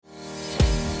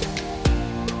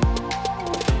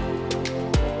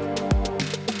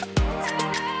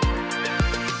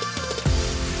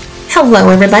Hello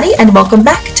everybody and welcome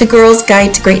back to Girls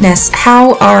Guide to Greatness.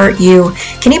 How are you?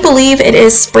 Can you believe it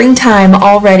is springtime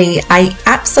already? I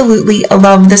absolutely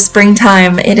love the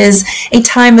springtime. It is a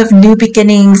time of new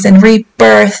beginnings and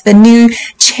rebirth and new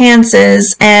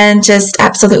chances and just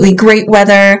absolutely great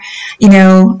weather. You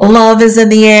know, love is in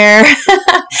the air.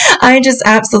 I just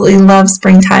absolutely love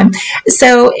springtime.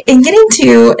 So in getting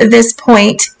to this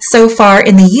point so far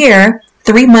in the year,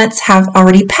 3 months have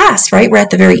already passed, right? We're at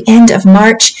the very end of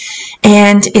March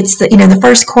and it's the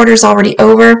first quarter is already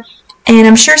over. And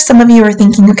I'm sure some of you are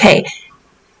thinking, okay,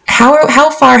 how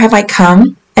far have I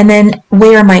come? And then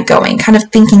where am I going? Kind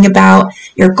of thinking about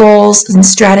your goals and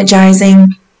strategizing,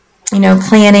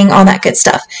 planning, all that good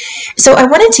stuff. So I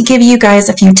wanted to give you guys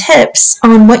a few tips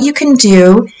on what you can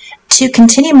do to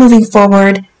continue moving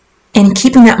forward and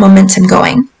keeping that momentum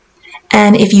going.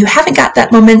 And if you haven't got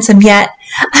that momentum yet,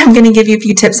 I'm going to give you a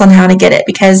few tips on how to get it,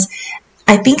 because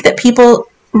I think that people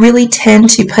really tend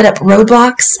to put up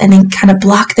roadblocks and then kind of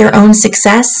block their own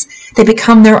success. They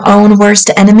become their own worst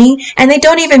enemy and they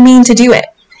don't even mean to do it.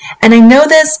 And I know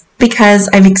this because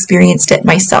I've experienced it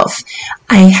myself.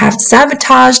 I have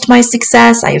sabotaged my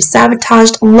success. I have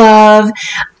sabotaged love.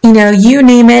 You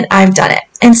name it, I've done it.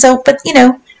 And so, but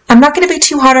I'm not going to be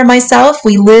too hard on myself.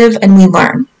 We live and we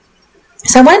learn.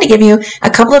 So I wanted to give you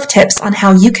a couple of tips on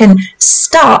how you can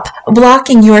stop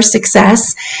blocking your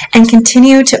success and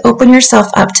continue to open yourself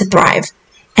up to thrive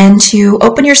and to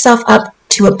open yourself up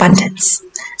to abundance.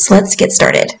 So let's get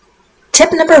started. Tip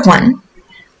number 1,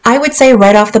 I would say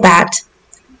right off the bat,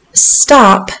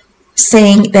 stop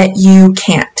saying that you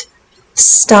can't.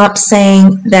 Stop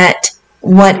saying that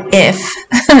what if.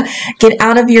 Get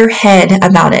out of your head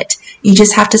about it. You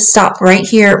just have to stop right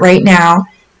here, right now,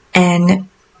 and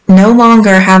no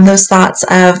longer have those thoughts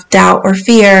of doubt or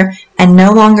fear, and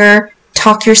no longer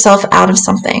talk yourself out of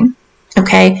something.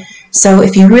 Okay? So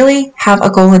if you really have a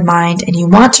goal in mind and you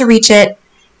want to reach it,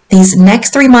 these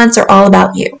next 3 months are all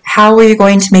about you. How are you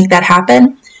going to make that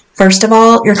happen? First of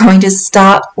all, you're going to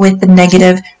stop with the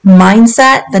negative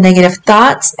mindset, the negative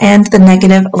thoughts, and the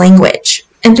negative language.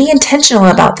 And be intentional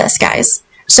about this, guys.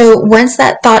 So once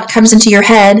that thought comes into your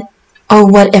head, oh,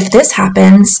 what if this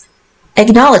happens?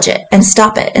 Acknowledge it and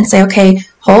stop it and say, okay,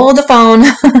 hold the phone.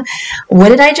 What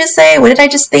did I just say? What did I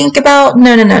just think about?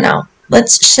 No.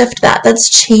 Let's shift that. Let's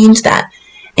change that.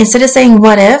 Instead of saying,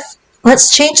 what if,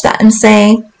 let's change that and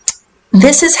say,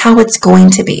 this is how it's going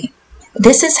to be.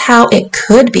 This is how it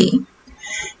could be.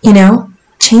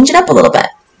 Change it up a little bit.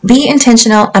 Be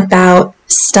intentional about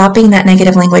stopping that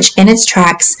negative language in its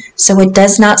tracks so it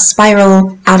does not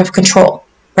spiral out of control,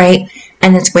 right?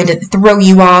 And it's going to throw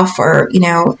you off or,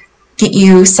 get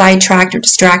you sidetracked or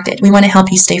distracted. We want to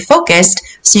help you stay focused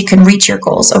so you can reach your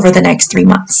goals over the next 3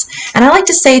 months. And I like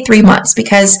to say 3 months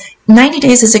because 90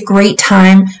 days is a great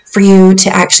time for you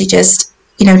to actually just,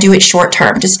 do it short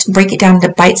term. Just break it down into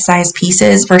bite-sized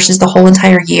pieces versus the whole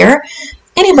entire year.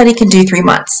 Anybody can do 3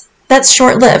 months. That's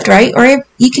short-lived, right? Or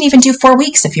you can even do 4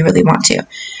 weeks if you really want to.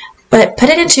 But put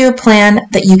it into a plan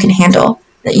that you can handle,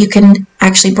 that you can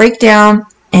actually break down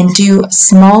and do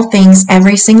small things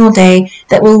every single day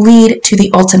that will lead to the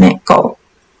ultimate goal.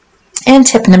 And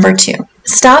tip number 2,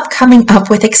 stop coming up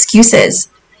with excuses.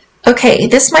 Okay,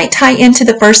 this might tie into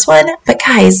the first one, but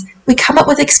guys, we come up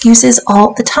with excuses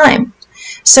all the time.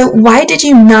 So why did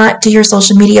you not do your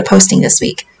social media posting this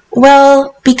week?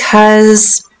 Well,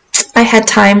 because I had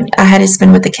time I had to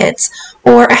spend with the kids,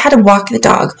 or I had to walk the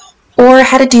dog, or I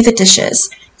had to do the dishes.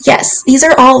 Yes, these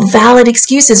are all valid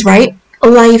excuses, right?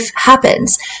 Life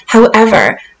happens.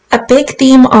 However, a big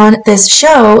theme on this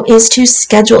show is to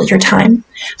schedule your time,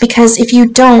 because if you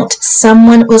don't,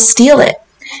 someone will steal it.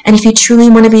 And if you truly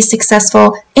want to be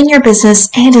successful in your business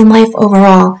and in life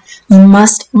overall, you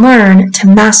must learn to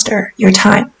master your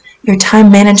time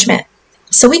management.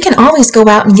 So we can always go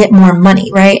out and get more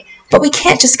money, right? But we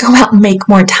can't just go out and make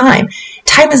more time.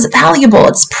 Time is valuable,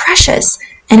 it's precious,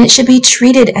 and it should be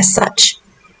treated as such.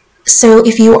 So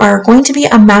if you are going to be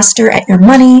a master at your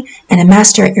money and a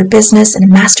master at your business and a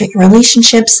master at your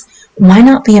relationships, why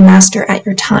not be a master at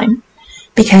your time?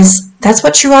 Because that's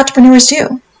what true entrepreneurs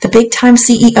do. The big time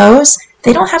CEOs,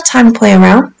 they don't have time to play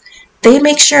around. They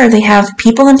make sure they have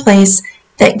people in place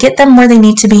that get them where they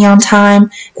need to be on time,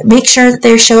 that make sure that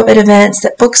they show up at events,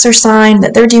 that books are signed,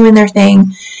 that they're doing their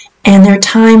thing, and their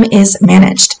time is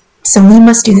managed. So we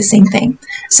must do the same thing.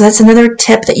 So that's another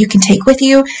tip that you can take with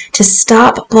you to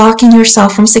stop blocking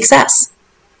yourself from success.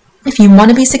 If you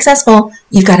want to be successful,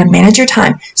 you've got to manage your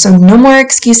time. So no more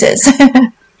excuses.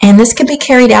 And this can be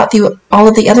carried out through all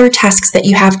of the other tasks that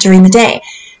you have during the day.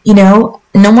 No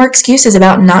more excuses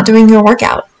about not doing your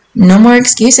workout. No more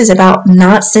excuses about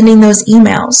not sending those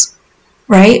emails.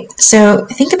 right? So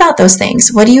think about those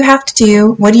things. What do you have to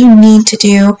do? What do you need to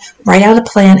do? Write out a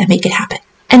plan and make it happen.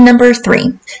 And number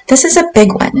 3, this is a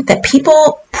big one that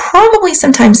people probably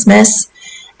sometimes miss,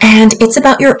 and it's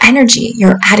about your energy,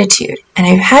 your attitude. And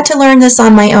I've had to learn this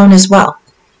on my own as well.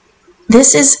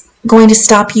 This is going to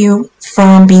stop you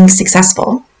from being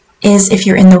successful, is if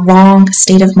you're in the wrong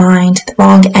state of mind, the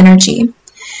wrong energy,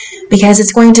 because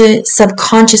it's going to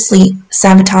subconsciously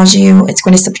sabotage you. It's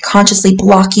going to subconsciously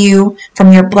block you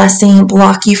from your blessing,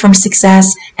 block you from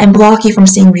success, and block you from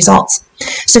seeing results.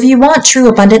 So if you want true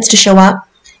abundance to show up,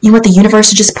 you want the universe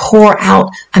to just pour out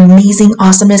amazing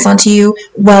awesomeness onto you,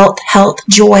 wealth, health,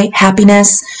 joy,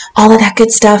 happiness, all of that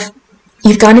good stuff,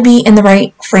 you've got to be in the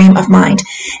right frame of mind.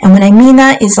 And when I mean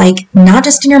that is like not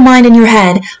just in your mind and your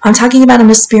head. I'm talking about on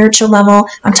a spiritual level.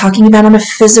 I'm talking about on a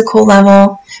physical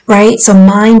level, right? So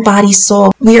mind, body,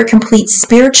 soul. We are complete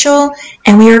spiritual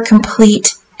and we are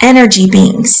complete energy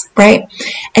beings, right?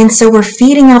 And so we're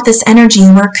feeding off this energy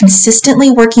and we're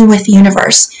consistently working with the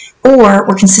universe, or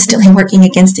we're consistently working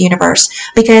against the universe,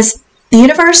 because the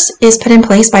universe is put in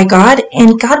place by God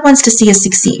and God wants to see us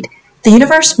succeed. The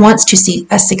universe wants to see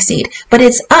us succeed, but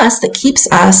it's us that keeps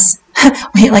us,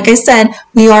 like I said,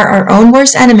 we are our own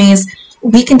worst enemies.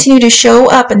 We continue to show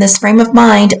up in this frame of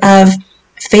mind of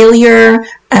failure,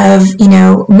 of,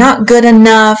 not good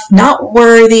enough, not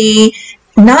worthy,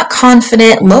 not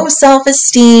confident, low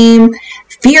self-esteem,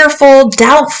 fearful,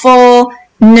 doubtful.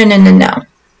 No.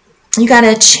 You got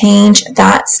to change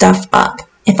that stuff up.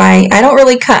 I don't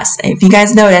really cuss. If you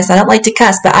guys notice, I don't like to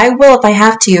cuss, but I will if I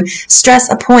have to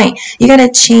stress a point. You got to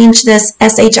change this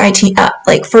SHIT up,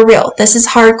 like for real. This is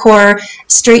hardcore,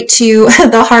 straight to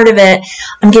the heart of it.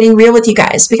 I'm getting real with you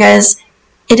guys because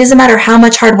it doesn't matter how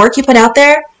much hard work you put out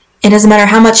there. It doesn't matter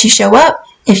how much you show up.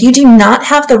 If you do not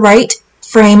have the right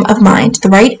frame of mind, the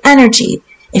right energy,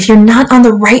 if you're not on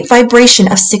the right vibration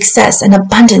of success and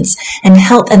abundance and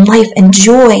health and life and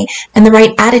joy and the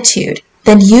right attitude,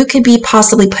 then you could be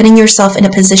possibly putting yourself in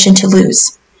a position to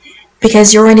lose,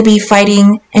 because you're going to be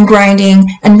fighting and grinding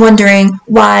and wondering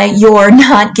why you're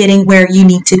not getting where you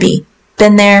need to be.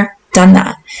 Been there, done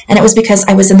that. And it was because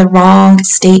I was in the wrong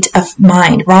state of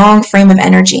mind, wrong frame of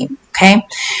energy. Okay?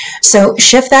 So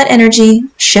shift that energy,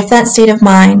 shift that state of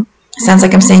mind. Sounds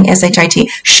like I'm saying SHIT.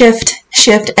 Shift,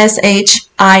 SHIF as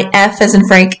in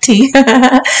Frank T.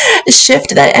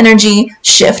 Shift that energy,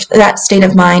 shift that state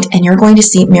of mind, and you're going to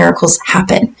see miracles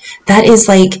happen. That is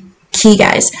like key,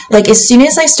 guys. Like as soon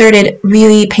as I started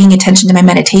really paying attention to my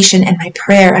meditation and my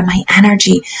prayer and my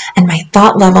energy and my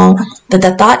thought level,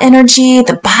 the thought energy,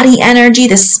 the body energy,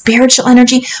 the spiritual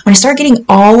energy, when I start getting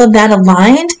all of that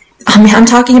aligned, I'm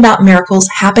talking about miracles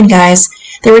happen, guys.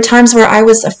 There were times where I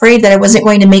was afraid that I wasn't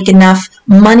going to make enough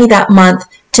money that month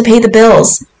to pay the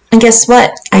bills. And guess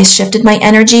what? I shifted my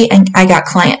energy and I got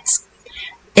clients.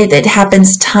 It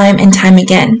happens time and time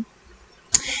again.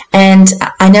 And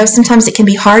I know sometimes it can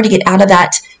be hard to get out of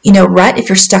that, rut if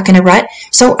you're stuck in a rut.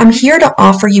 So I'm here to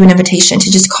offer you an invitation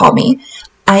to just call me.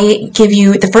 I give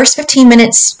you the first 15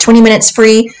 minutes, 20 minutes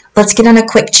free. Let's get on a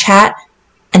quick chat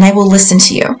and I will listen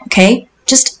to you. Okay?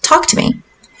 Just talk to me.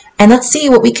 And let's see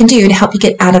what we can do to help you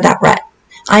get out of that rut.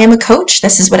 I am a coach.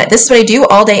 This is what I do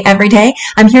all day, every day.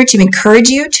 I'm here to encourage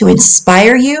you, to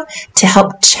inspire you, to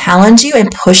help challenge you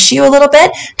and push you a little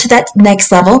bit to that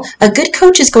next level. A good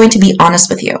coach is going to be honest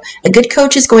with you. A good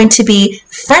coach is going to be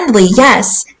friendly,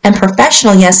 yes, and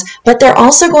professional, yes, but they're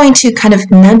also going to kind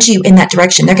of nudge you in that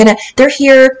direction. They're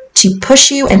here to push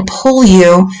you and pull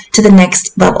you to the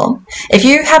next level. If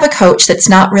you have a coach that's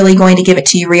not really going to give it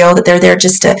to you real, that they're there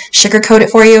just to sugarcoat it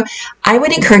for you, I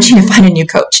would encourage you to find a new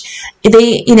coach.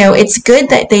 It's good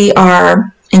that they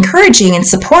are encouraging and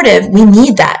supportive. We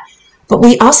need that. But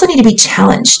we also need to be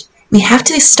challenged. We have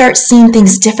to start seeing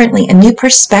things differently, a new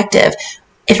perspective.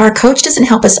 If our coach doesn't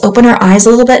help us open our eyes a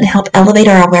little bit and help elevate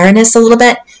our awareness a little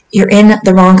bit, you're in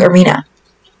the wrong arena.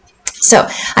 So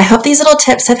I hope these little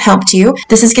tips have helped you.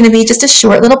 This is going to be just a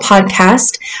short little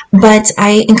podcast, but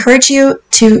I encourage you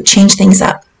to change things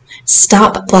up.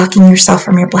 Stop blocking yourself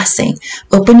from your blessing.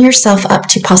 Open yourself up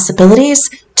to possibilities,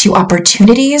 to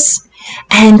opportunities,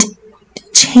 and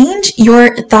change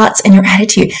your thoughts and your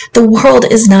attitude. The world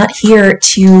is not here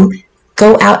to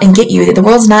go out and get you. The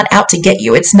world's not out to get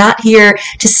you. It's not here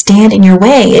to stand in your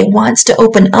way. It wants to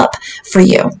open up for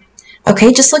you.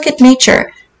 Okay, just look at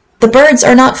nature. The birds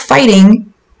are not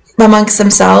fighting amongst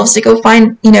themselves to go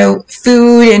find,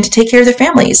 food and to take care of their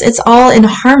families. It's all in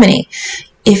harmony.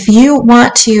 If you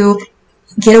want to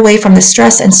get away from the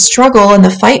stress and struggle and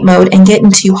the fight mode and get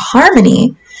into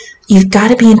harmony, you've got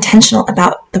to be intentional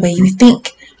about the way you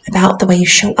think, about the way you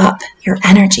show up, your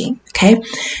energy, okay?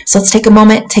 So let's take a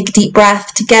moment, take a deep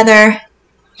breath together.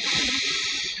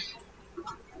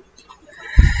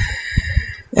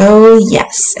 Oh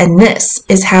yes, and this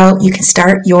is how you can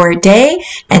start your day,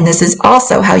 and this is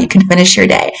also how you can finish your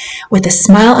day, with a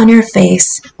smile on your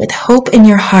face, with hope in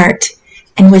your heart,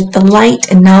 and with the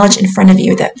light and knowledge in front of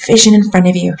you, that vision in front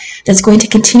of you, that's going to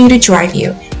continue to drive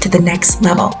you to the next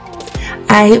level.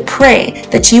 I pray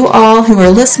that you all who are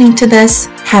listening to this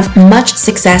have much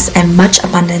success and much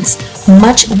abundance,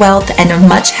 much wealth and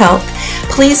much health.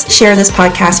 Please share this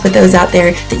podcast with those out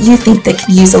there that you think that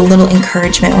could use a little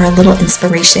encouragement or a little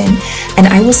inspiration. And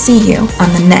I will see you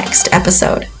on the next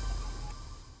episode.